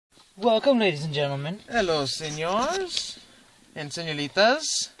Welcome, ladies and gentlemen. Hello, senors and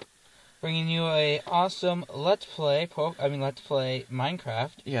senoritas. Bringing you a awesome Let's Play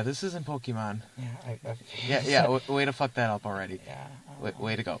Minecraft. Yeah, this isn't Pokemon. Yeah, Way to fuck that up already. Yeah.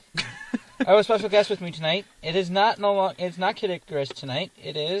 Way to go. I have a special guest with me tonight. It is not it's not Kid Icarus tonight.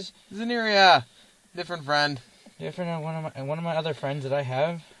 It is Zeneria, different friend. different. One of my other friends that I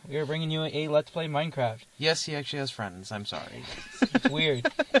have. We are bringing you a Let's Play Minecraft. Yes, he actually has friends. I'm sorry. It's weird.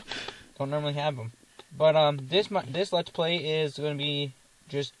 Don't normally have them. But this Let's Play is going to be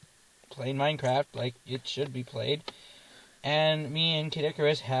just playing Minecraft like it should be played. And me and Kid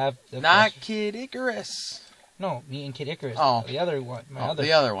Icarus have Kid Icarus. No, me and Kid Icarus. Oh. The other one.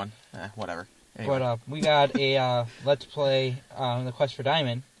 The other one. Whatever. Anyway. But we got a Let's Play The Quest for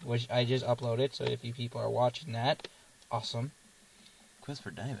Diamond, which I just uploaded, so if you people are watching that, awesome. Quest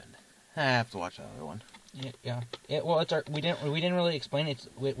for Diamond. I have to watch the other one. Yeah. We didn't really explain it.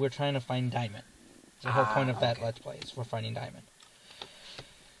 We're trying to find diamond. The whole point of that Let's Play is we're finding diamond.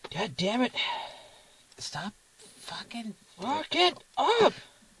 God damn it! Stop fucking... Fuck it up!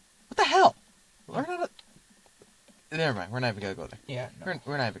 What the hell? Learn how to... Never mind, we're not even gonna go there. Yeah, no.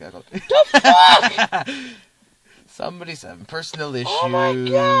 We're not even gonna go there. The fuck?! Somebody's having personal issues. Oh my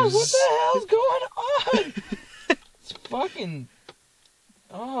god, what the hell's going on? It's fucking...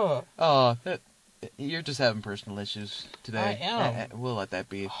 Oh. Oh, you're just having personal issues today. I am. We'll let that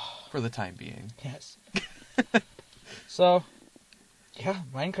be for the time being. Yes. So, yeah,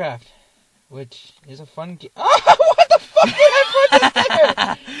 Minecraft, which is a fun game. Oh, what the fuck did I put this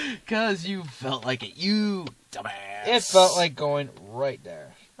there? Because you felt like it, you dumbass. It felt like going right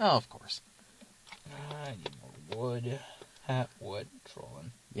there. Oh, of course. I need more wood. Wood.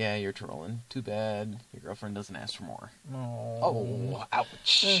 Trolling. Yeah, you're trolling. Too bad your girlfriend doesn't ask for more. No. Oh,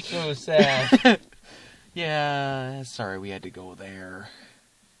 ouch. That's so sad. Yeah, sorry we had to go there.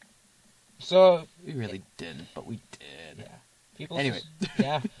 So... We really didn't, but we did. Yeah. People anyway.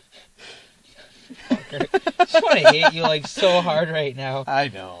 Yeah. Fucker. I just want to hit you like so hard right now. I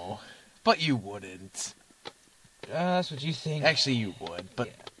know. But you wouldn't. That's what you think. Actually, you would, but...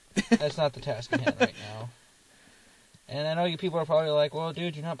 Yeah. That's not the task at hand right now. And I know you people are probably like, well,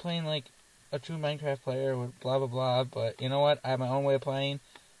 dude, you're not playing like a true Minecraft player with blah, blah, blah. But you know what? I have my own way of playing.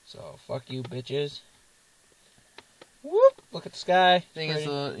 So, fuck you, bitches. Whoop! Look at the sky. Thing is,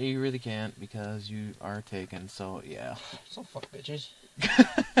 you really can't because you are taken, so yeah. So fuck bitches.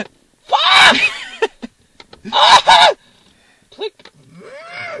 Fuck! Ah! Click.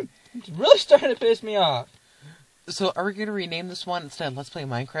 It's really starting to piss me off. So, are we going to rename this one instead of Let's Play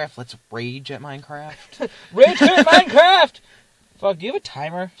Minecraft? Let's Rage at Minecraft? Rage at Minecraft! Fuck, do you have a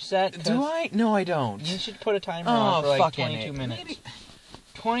timer set? Do I? No, I don't. You should put a timer on for like 22 minutes. Maybe.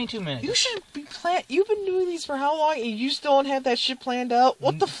 22 minutes. You should be You've been doing these for how long and you still don't have that shit planned out?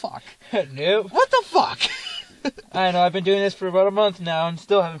 What the fuck? Nope. What the fuck? I know, I've been doing this for about a month now and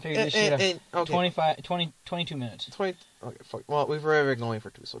still haven't figured this shit out. Okay. 22 minutes. 20. Okay, fuck. Well, we've already been going for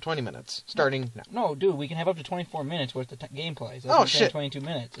 2, so 20 minutes. Starting now. No, dude, we can have up to 24 minutes worth of gameplay. So oh, shit. 22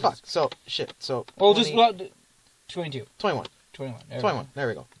 minutes. Fuck. So, shit. So. Well, 22. 21. 21. 21. There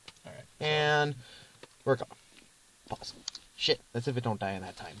we go. Alright. And we're going. Pause. Shit. That's if it don't die in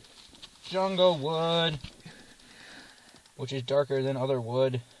that time. Jungle wood. Which is darker than other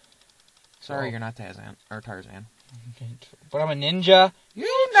wood. Sorry, you're not Tarzan. Or Tarzan. But I'm a ninja.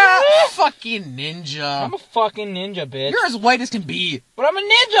 You're not a fucking ninja. I'm a fucking ninja, bitch. You're as white as can be. But I'm a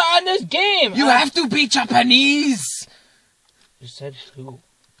ninja on this game. You have to be Japanese. You said who?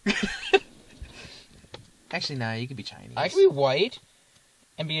 Actually, nah, you could be Chinese. I can be white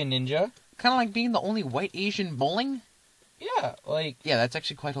and be a ninja. Kind of like being the only white Asian bowling. Yeah, like... Yeah, that's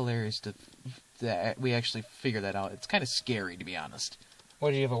actually quite hilarious that we actually figure that out. It's kind of scary, to be honest.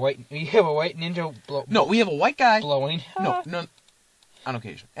 What, do you have a white ninja No, we have a white guy. Blowing? No, on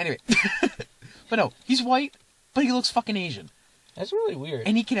occasion. Anyway. But no, he's white, but he looks fucking Asian. That's really weird.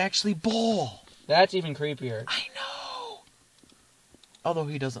 And he can actually bowl. That's even creepier. I know. Although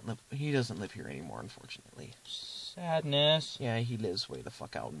he doesn't live here anymore, unfortunately. Sadness. Yeah, he lives way the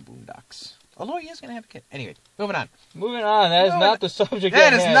fuck out in boondocks. Although he is going to have a kid. Anyway, moving on. That is not the subject.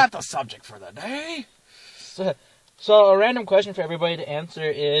 That is not the subject for the day. So a random question for everybody to answer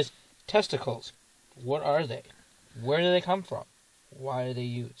is, testicles. What are they? Where do they come from? Why are they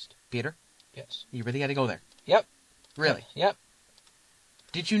used? Peter? Yes. You really got to go there. Yep. Really? Yep.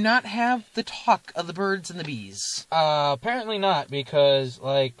 Did you not have the talk of the birds and the bees? Apparently not, because,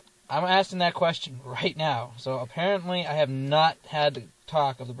 like, I'm asking that question right now. So apparently I have not had the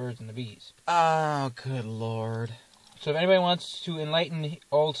talk of the birds and the bees. Oh, good lord. So if anybody wants to enlighten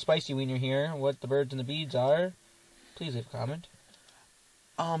old Spicy Wiener here what the birds and the bees are, please leave a comment.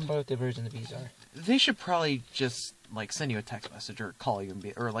 What if the birds and the bees are? They should probably just like send you a text message or call you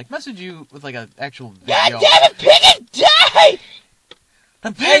or like message you with like an actual video. God damn it, Piggy, die!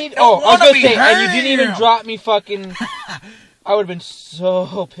 The pig I was wanna gonna be say, and you didn't even here. drop me fucking. I would have been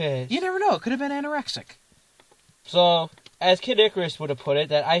so pissed. You never know. It could have been anorexic. So, as Kid Icarus would have put it,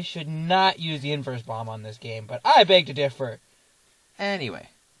 that I should not use the inverse bomb on this game, but I beg to differ. Anyway,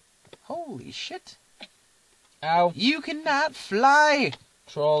 holy shit! Ow. You cannot fly.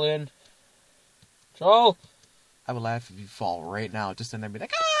 Troll in. Troll. I would laugh if you fall right now, just in there and be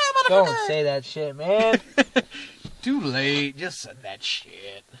like, ah, motherfucker! Don't say that shit, man. Too late. Just said that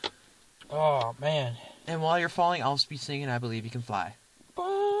shit. Oh, man. And while you're falling, I'll be singing I Believe You Can Fly.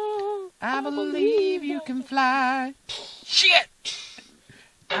 I believe you can fly. Shit!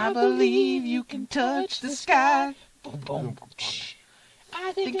 I believe you can touch the sky. Boom, boom.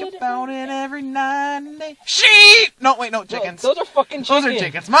 I Think about it every night and day. Sheep! No, wait, no, chickens. Those are fucking chickens. Those are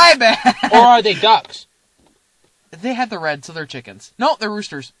chickens. My bad. Or are they ducks? They had the red, so they're chickens. No, they're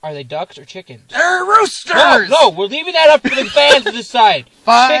roosters. Are they ducks or chickens? They're roosters! No, we're leaving that up to the fans to decide.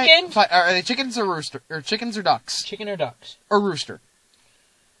 Chicken? Are they chickens or rooster? Or chickens or ducks? Chicken or ducks? Or rooster?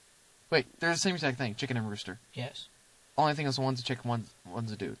 Wait, they're the same exact thing. Chicken and rooster. Yes. Only thing is one's a chicken,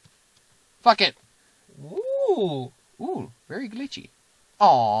 one's a dude. Fuck it. Ooh. Ooh, very glitchy.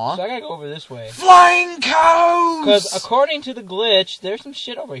 Aww. So I gotta go over this way. Flying cows! Because according to the glitch, there's some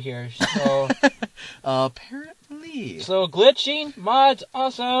shit over here. So, apparently. so glitching mods,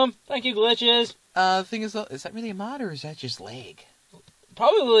 awesome. Thank you, glitches. The thing is that really a mod or is that just leg?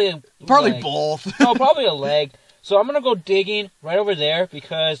 Probably a Probably leg. both. No, probably a leg. So I'm gonna go digging right over there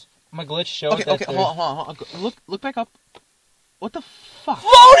because my glitch shows Okay, that okay, hold on. Look back up. What the fuck?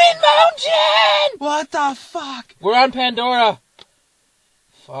 Floating mountain! What the fuck? We're on Pandora.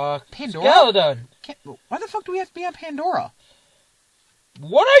 Fuck. Pandora? Skeleton. Why the fuck do we have to be on Pandora?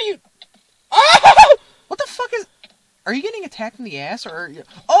 What are you? Oh! What the fuck is... Are you getting attacked in the ass or...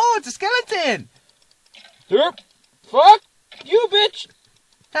 Oh, it's a skeleton! Derp. Fuck you, bitch.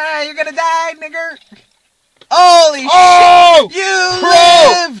 Ah, you're gonna die, nigger! Holy Oh! shit! You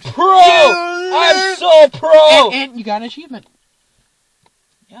Pro! lived! Pro! You I'm lived! so pro! And you got an achievement.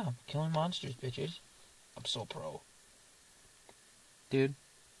 Yeah, I'm killing monsters, bitches. I'm so pro. Dude,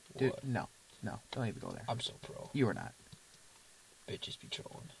 What? no, don't even go there. I'm so pro. You are not. Bitches be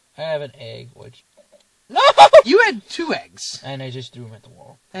trolling. I have an egg, which... No! You had 2 eggs. And I just threw them at the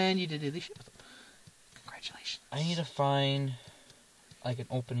wall. And you did really shit with them. Congratulations. I need to find, like, an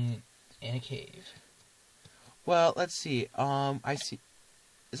opening in a cave. Well, let's see. I see.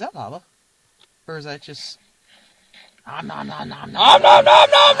 Is that lava? Or is that just... Nom nom nom nom nom Nom nom nom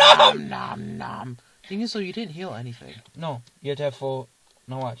nom nom! nom nom nom. Thing is, though, you didn't heal anything. No, you have to have full...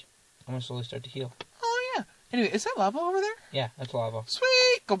 No, watch. I'm gonna slowly start to heal. Oh, yeah. Anyway, is that lava over there? Yeah, that's lava.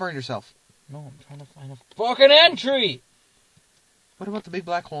 Sweet! Go burn yourself. No, I'm trying to find a fucking entry! What about the big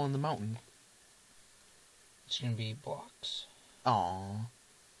black hole in the mountain? It's gonna be blocks. Aww.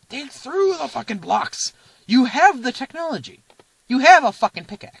 Dig through the fucking blocks! You have the technology. You have a fucking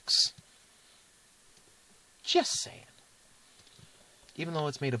pickaxe. Just saying. Even though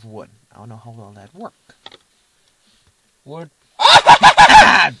it's made of wood. I don't know how well that'd work. Wood...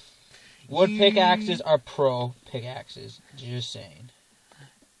 Wood pickaxes are pro pickaxes. Just saying.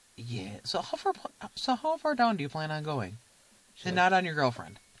 Yeah. So how far down do you plan on going? And not on your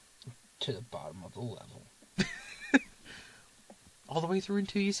girlfriend. To the bottom of the level. All the way through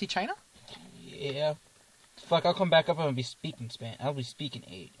until you see China? Yeah. Fuck, I'll come back up and I'll be speaking Spanish. I'll be speaking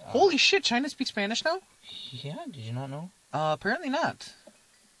 8. Holy shit, China speaks Spanish now? Yeah, did you not know? Apparently not.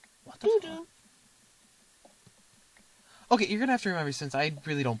 What the fuck? Okay, you're gonna have to remember, since I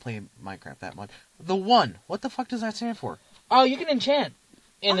really don't play Minecraft that much. The 1, what the fuck does that stand for? Oh, you can enchant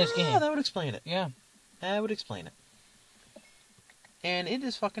in this game. That would explain it. Yeah. That would explain it. And it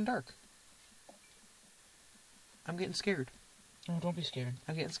is fucking dark. I'm getting scared. Oh, don't be scared.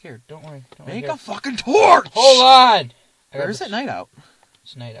 I'm getting scared. Don't worry. Make a fucking torch! Hold on! Or is it night out?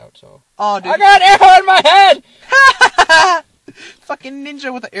 It's night out, so... Oh, dude. I got an arrow in my head! Fucking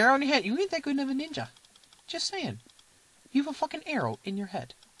ninja with an arrow in your head. You ain't that good of a ninja. Just saying. You have a fucking arrow in your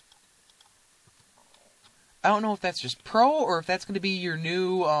head. I don't know if that's just pro or if that's going to be your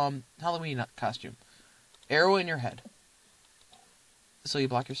new Halloween costume. Arrow in your head. So you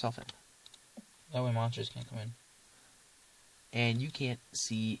block yourself in. That way monsters can't come in. And you can't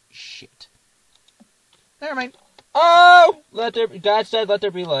see shit. Never mind. Oh! God said let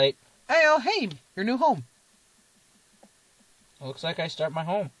there be light. Hey, oh, hey, your new home. It looks like I start my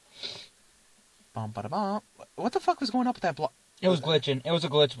home. Bum, ba, da, bum. What the fuck was going up with that block? It was glitching. It was a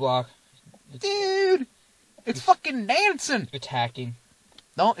glitch block. Dude! It's fucking dancing! It's hacking.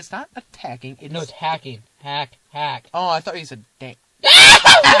 No, it's not attacking. It's... No, it's hacking. Hack. Oh, I thought you said dang.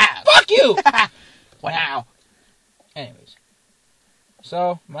 Fuck you! Wow. Anyways.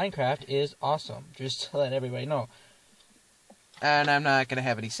 So, Minecraft is awesome. Just to let everybody know. And I'm not going to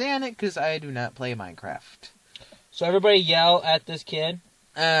have any say on it because I do not play Minecraft. So everybody yell at this kid.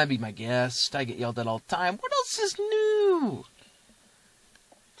 Be my guest. I get yelled at all the time. What else is new?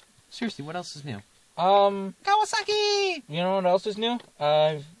 Seriously, what else is new? Kawasaki! You know what else is new?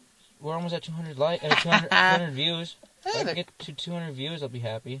 We're almost at 200 200 views. If I can get to 200 views, I'll be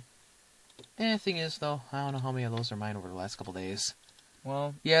happy. The thing is, though, I don't know how many of those are mine over the last couple days.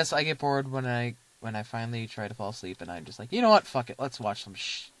 Well, yes, I get bored when I finally try to fall asleep, and I'm just like, you know what? Fuck it. Let's watch some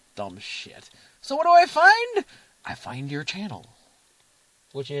dumb shit. So what do I find? I find your channel.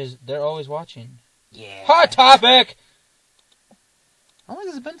 Which is, they're always watching. Yeah. Hot topic! How long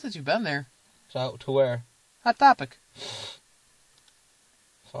has it been since you've been there? So, to where? Hot topic.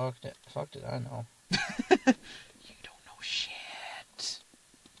 Fuck did I know. You don't know shit.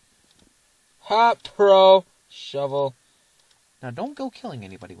 Hot pro shovel. Now, don't go killing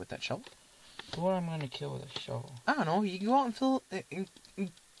anybody with that shovel. What am I gonna kill with a shovel? I don't know. You can go out and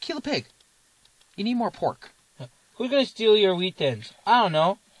kill a pig. You need more pork. Who's gonna steal your wheat thins? I don't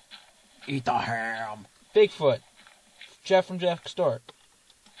know. Eat the ham. Bigfoot. Jeff from Jeff's store.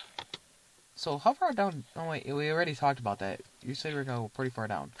 So, how far down? Oh, wait. We already talked about that. You said we're going to go pretty far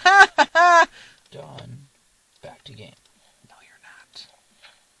down. Done. Back to game. No, you're not.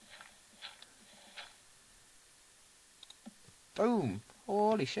 Boom.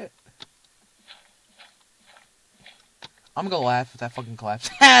 Holy shit. I'm going to laugh if that fucking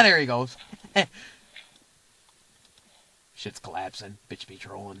collapses. There he goes. Shit's collapsing. Bitch be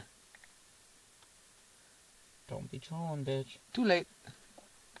trolling. Don't be trolling, bitch. Too late.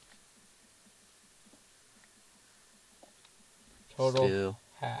 Total Still.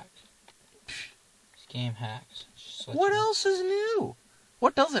 hack. This game hacks. What else is new?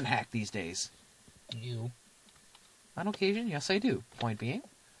 What doesn't hack these days? You. On occasion, yes I do. Point being.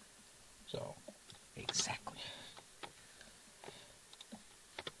 So. Exactly.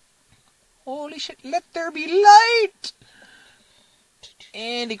 Holy shit, let there be light!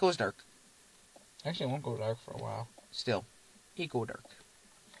 And it goes dark. Actually, it won't go dark for a while. Still, it go dark.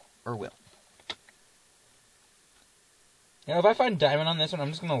 Or will. You know, if I find diamond on this one, I'm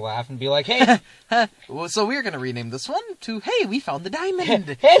just gonna laugh and be like, hey! Well, so we're gonna rename this one to, hey, we found the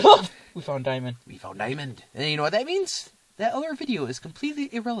diamond! Hey, look! We found diamond. We found diamond. And you know what that means? That other video is completely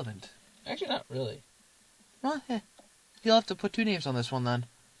irrelevant. Actually, not really. Well, you'll have to put two names on this one then.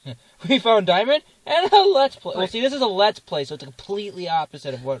 We found diamond and a let's play. Well, see, this is a let's play, so it's completely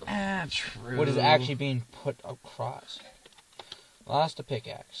opposite of what true. What is actually being put across. Lost a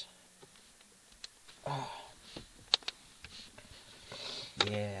pickaxe.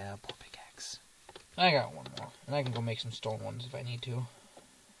 Yeah, poor pickaxe. I got one more, and I can go make some stone ones if I need to.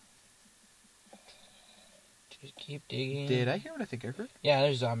 Just keep digging. Did I hear what I think I heard? Yeah,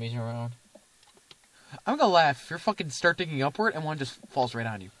 there's zombies around. I'm gonna laugh if you're fucking start digging upward and one just falls right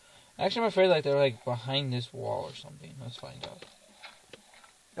on you. Actually, I'm afraid like they're like behind this wall or something. Let's find out.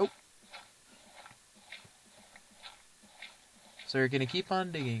 Nope. So you're gonna keep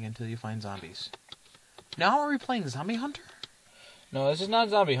on digging until you find zombies. Now are we playing Zombie Hunter? No, this is not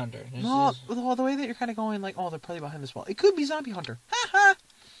Zombie Hunter. This No, is... well, the way that you're kind of going, like, oh, they're probably behind this wall. It could be Zombie Hunter. Ha ha!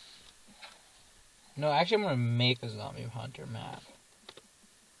 No, actually, I'm gonna make a Zombie Hunter map.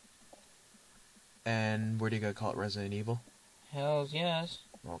 And what are you gonna call it? Resident Evil? Hells yes.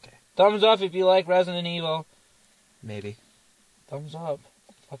 Okay. Thumbs up if you like Resident Evil. Maybe. Thumbs up.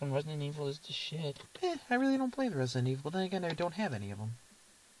 Fucking Resident Evil is the shit. I really don't play the Resident Evil, but then again, I don't have any of them.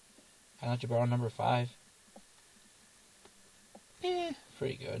 I let you borrow number 5. Eh.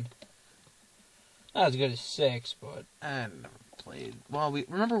 Pretty good. Not as good as 6, but... I never played... Well,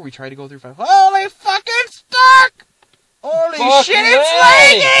 remember we tried to go through 5... Holy fucking stuck! Holy Fuck shit,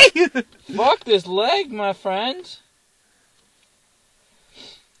 it's laggy! Fuck this leg, my friend.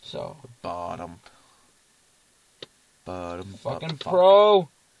 So... Bottom. Fucking pro.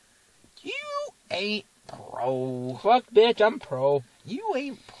 You ain't pro. Fuck, bitch, I'm pro. You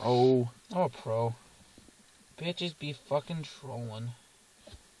ain't pro. I'm a pro. Bitches be fucking trolling.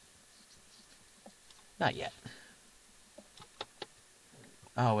 Not yet.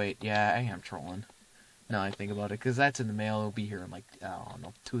 Oh, wait, yeah, I am trolling. Now I think about it, because that's in the mail. It'll be here in, like, I don't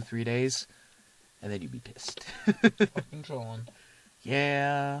know, 2 or 3 days. And then you'd be pissed. Fucking trolling.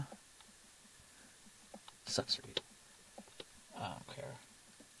 Yeah. Sucks for you. I don't care.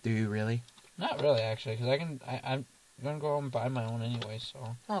 Do you really? Not really, actually, because I'm gonna go out and buy my own anyway,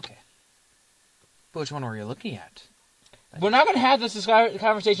 so... Okay. But which one were you looking at? We're not going to have this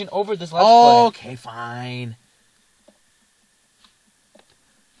conversation over this Let's Oh, Play. okay, fine.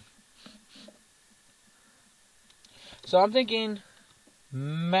 So I'm thinking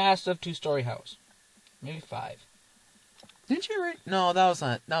massive 2-story house. Maybe 5. Didn't you read? No, that was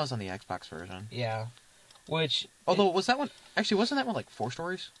on the Xbox version. Yeah. Which... Although, was that one... Actually, wasn't that one like 4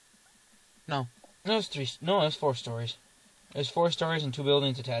 stories? No. No, it was 4 stories. There's 4 stories and 2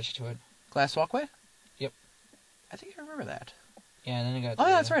 buildings attached to it. Glass walkway? Yep. I think I remember that. Yeah, and then it got... Oh,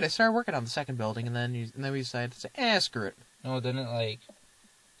 yeah, that's right. I started working on the second building, and then we decided to say, screw it. No, then it, like,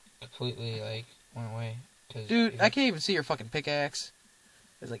 completely, like, went away. Dude, I can't even see your fucking pickaxe.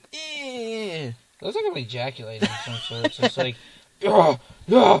 It's like, eh. It looks like I'm ejaculating of some sort. It's just like, oh.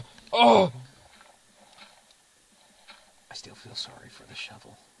 I still feel sorry for the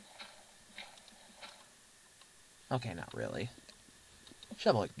shovel. Okay, not really.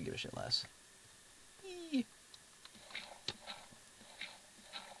 Shovel, I can give a shit less. Eee.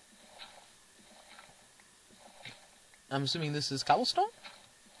 I'm assuming this is cobblestone?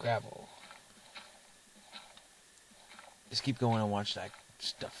 Gravel. Just keep going and watch that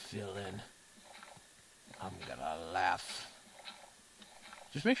stuff fill in. I'm gonna laugh.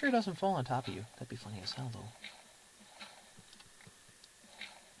 Just make sure it doesn't fall on top of you. That'd be funny as hell, though.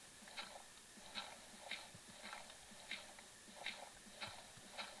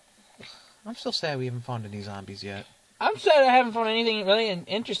 I'm still sad we haven't found any zombies yet. I'm sad I haven't found anything really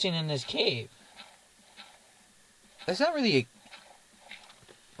interesting in this cave. It's not really a...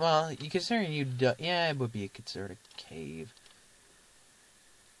 Well, you considering you... Yeah, it would be considered a cave.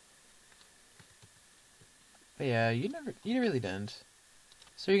 But yeah, you really didn't.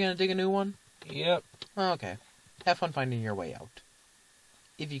 So you're gonna dig a new one? Yep. Oh, okay. Have fun finding your way out.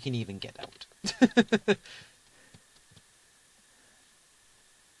 If you can even get out.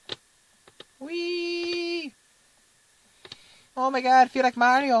 Whee! Oh my god, I feel like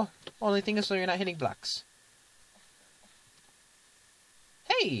Mario. Only thing is so you're not hitting blocks.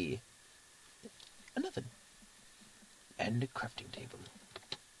 Hey! Nothing. And a crafting table.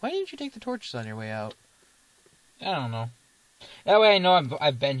 Why didn't you take the torches on your way out? I don't know. That way I know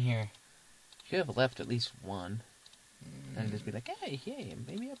I've been here. You should have left at least one. And just be like, hey,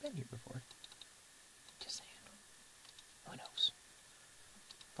 maybe I've been here before. Just saying. Who knows?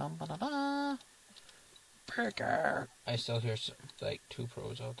 Bum-ba-da-da. Burger. I still hear some, like 2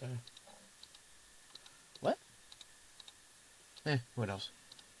 pros out there. What? What else?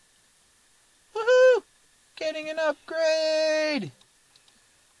 Woohoo! Getting an upgrade!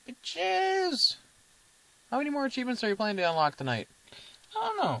 Bitches! How many more achievements are you planning to unlock tonight? I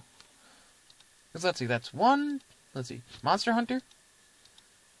don't know. Because let's see, that's 1. Let's see. Monster Hunter.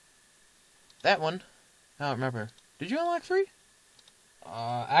 That one. I don't remember. Did you unlock 3?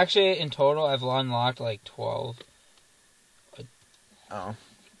 Actually, in total, I've unlocked like 12 Oh.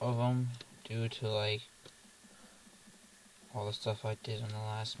 of them due to like all the stuff I did in the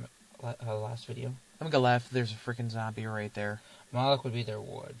last video. I'm gonna laugh. There's a freaking zombie right there. My luck would be their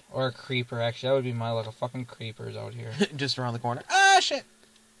wood. Or a creeper, actually. That would be my luck. A fucking creeper's out here. Just around the corner. Ah, shit!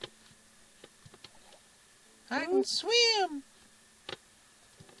 I can swim!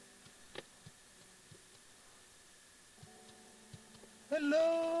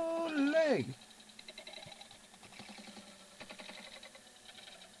 Hello, leg.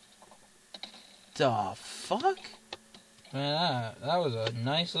 The fuck? Man, that was a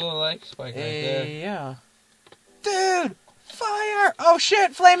nice little leg spike right there. Yeah. Dude! Fire! Oh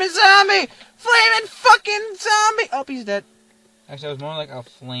shit! Flaming zombie! Flaming fucking zombie! Oh, he's dead. Actually, it was more like a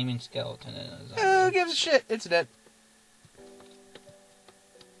flaming skeleton than a zombie. Who gives a shit? It's dead.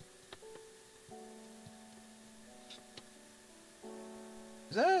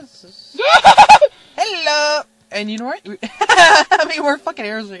 Hello! And you know what? How many more fucking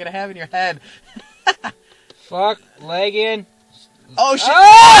arrows are you gonna have in your head? Fuck, legging. Oh shit!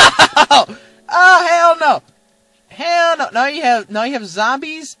 Oh! Oh hell no! Hell no! Now you have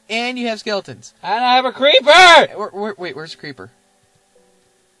zombies and you have skeletons. And I have a creeper! Wait, where's the creeper?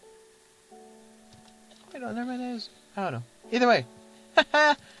 Wait, no, never mind. That is, I don't know. Either way.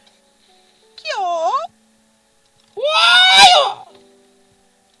 Kyo! Why?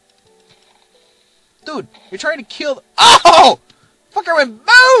 Dude, you're trying to kill the... Oh! Fucker went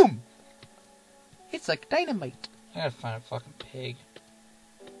boom! It's like dynamite. I gotta find a fucking pig.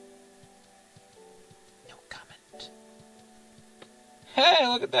 No comment. Hey,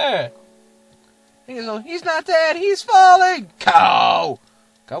 look at that. He's not dead, he's falling! Cow!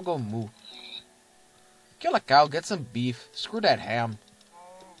 Cow, go moo. Kill a cow, get some beef. Screw that ham.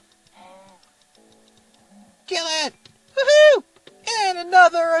 Kill it! Woohoo! And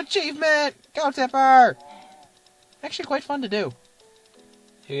another achievement! Go Tipper! Actually quite fun to do.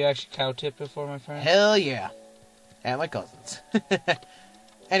 Have you actually cow tipped before, my friend? Hell yeah. And my cousins.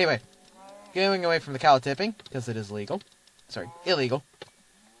 Anyway, going away from the cow tipping, because it is illegal.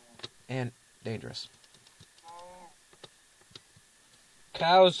 And dangerous.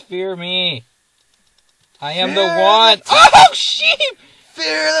 Cows fear me. I am the one. Oh, sheep!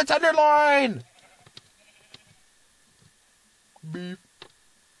 Fear the tenderloin! Beef.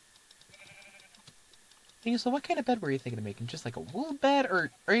 So what kind of bed were you thinking of making? Just like a wool bed,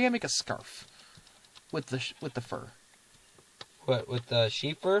 or are you gonna make a scarf with the fur? What, with the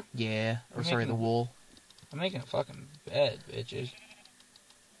sheep fur? Yeah, or I'm the wool. I'm making a fucking bed, bitches.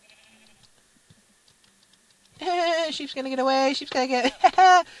 Sheep's gonna get away. Sheep's gonna get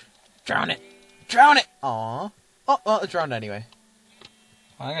drown it. Drown it. Aww. Oh, well, it drowned anyway.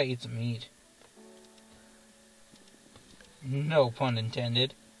 Well, I gotta eat some meat. No pun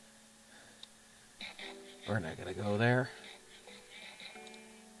intended. We're not gonna go there.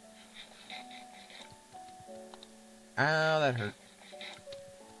 Ow, that hurt.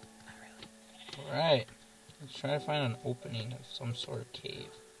 Not really. Alright. Let's try to find an opening of some sort of cave.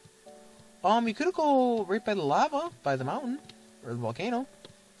 You could go right by the lava, by the mountain, or the volcano.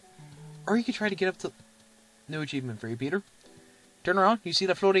 Or you could try to get up to... New achievement for you, Peter. Turn around. You see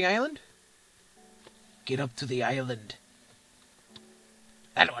the floating island? Get up to the island.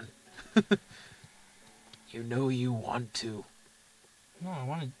 That one. You know you want to. No, I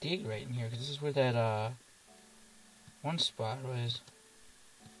want to dig right in here, because this is where that, one spot was.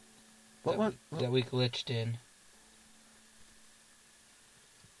 What one? That we glitched in.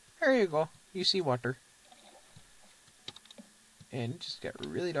 There you go. You see water. And it just got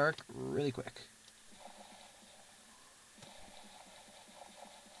really dark really quick.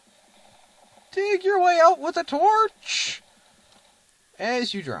 Dig your way out with a torch!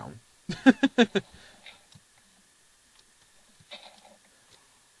 As you drown.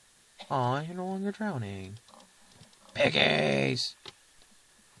 Aw, you're no longer drowning. Piggies!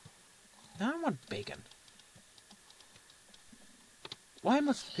 Now I want bacon. Why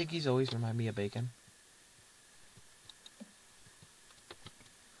must piggies always remind me of bacon?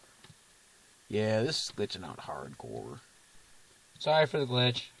 Yeah, this is glitching out hardcore. Sorry for the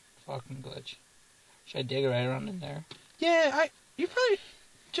glitch. Fucking glitch. Should I dig right around in there? Yeah, you probably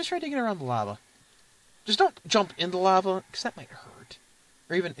just try digging around the lava. Just don't jump in the lava, because that might hurt.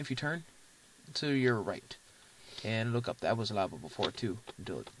 Or even if you turn to your right and look up, that was lava before too,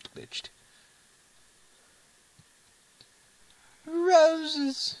 until it glitched.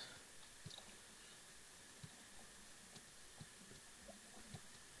 Roses.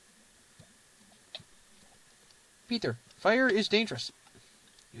 Peter, fire is dangerous.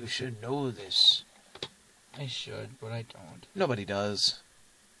 You should know this. I should, but I don't. Nobody does.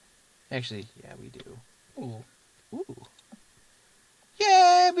 Actually, yeah, we do. Ooh. Ooh.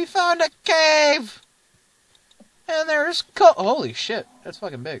 Yay, we found a cave! And there's holy shit, that's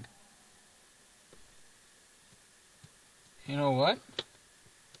fucking big. You know what?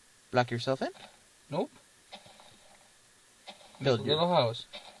 Lock yourself in? Nope. Build a your little house.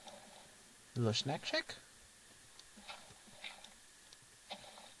 little snack shack.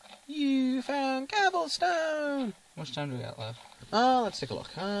 You found cobblestone! How much time do we got left? Let's take a look.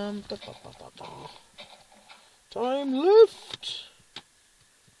 Time left.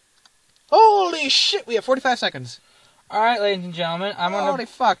 Holy shit, we have 45 seconds. Alright, ladies and gentlemen, I'm Holy gonna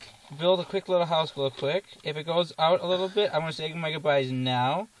fuck. build a quick little house real quick. If it goes out a little bit, I'm gonna say my goodbyes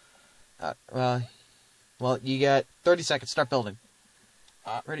now. Well, you got 30 seconds. Start building.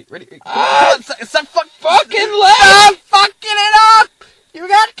 Ready. Stop Fucking left! Stop fucking it up! You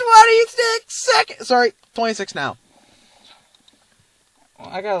got 26 seconds. Sorry, 26 now. Well,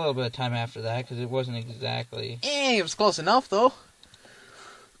 I got a little bit of time after that, because it wasn't exactly... It was close enough, though.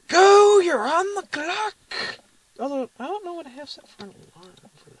 Go, you're on the clock. Although, I don't know what I have set for an alarm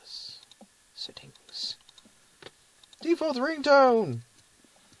for this. Settings. Default ringtone.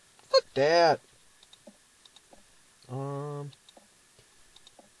 Fuck that.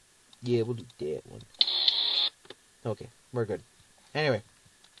 Yeah, we'll do that one. Okay, we're good. Anyway.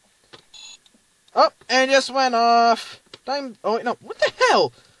 Oh, and it just went off. Time. Oh, wait, no. What the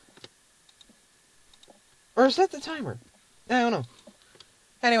hell? Or is that the timer? I don't know.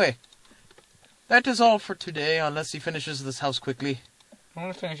 Anyway. That is all for today, unless he finishes this house quickly. I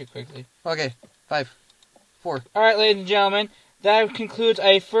want to finish it quickly. Okay. 5, 4. Alright, ladies and gentlemen, that concludes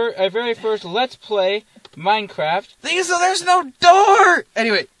a very first Let's Play Minecraft. There's no door!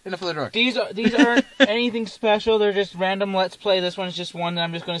 Anyway, enough of the door. These aren't anything special, they're just random Let's Play. This one's just one that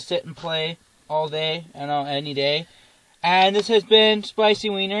I'm just going to sit and play all day, any day. And this has been Spicy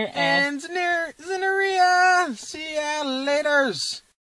Wiener and Zeneria. See ya laters.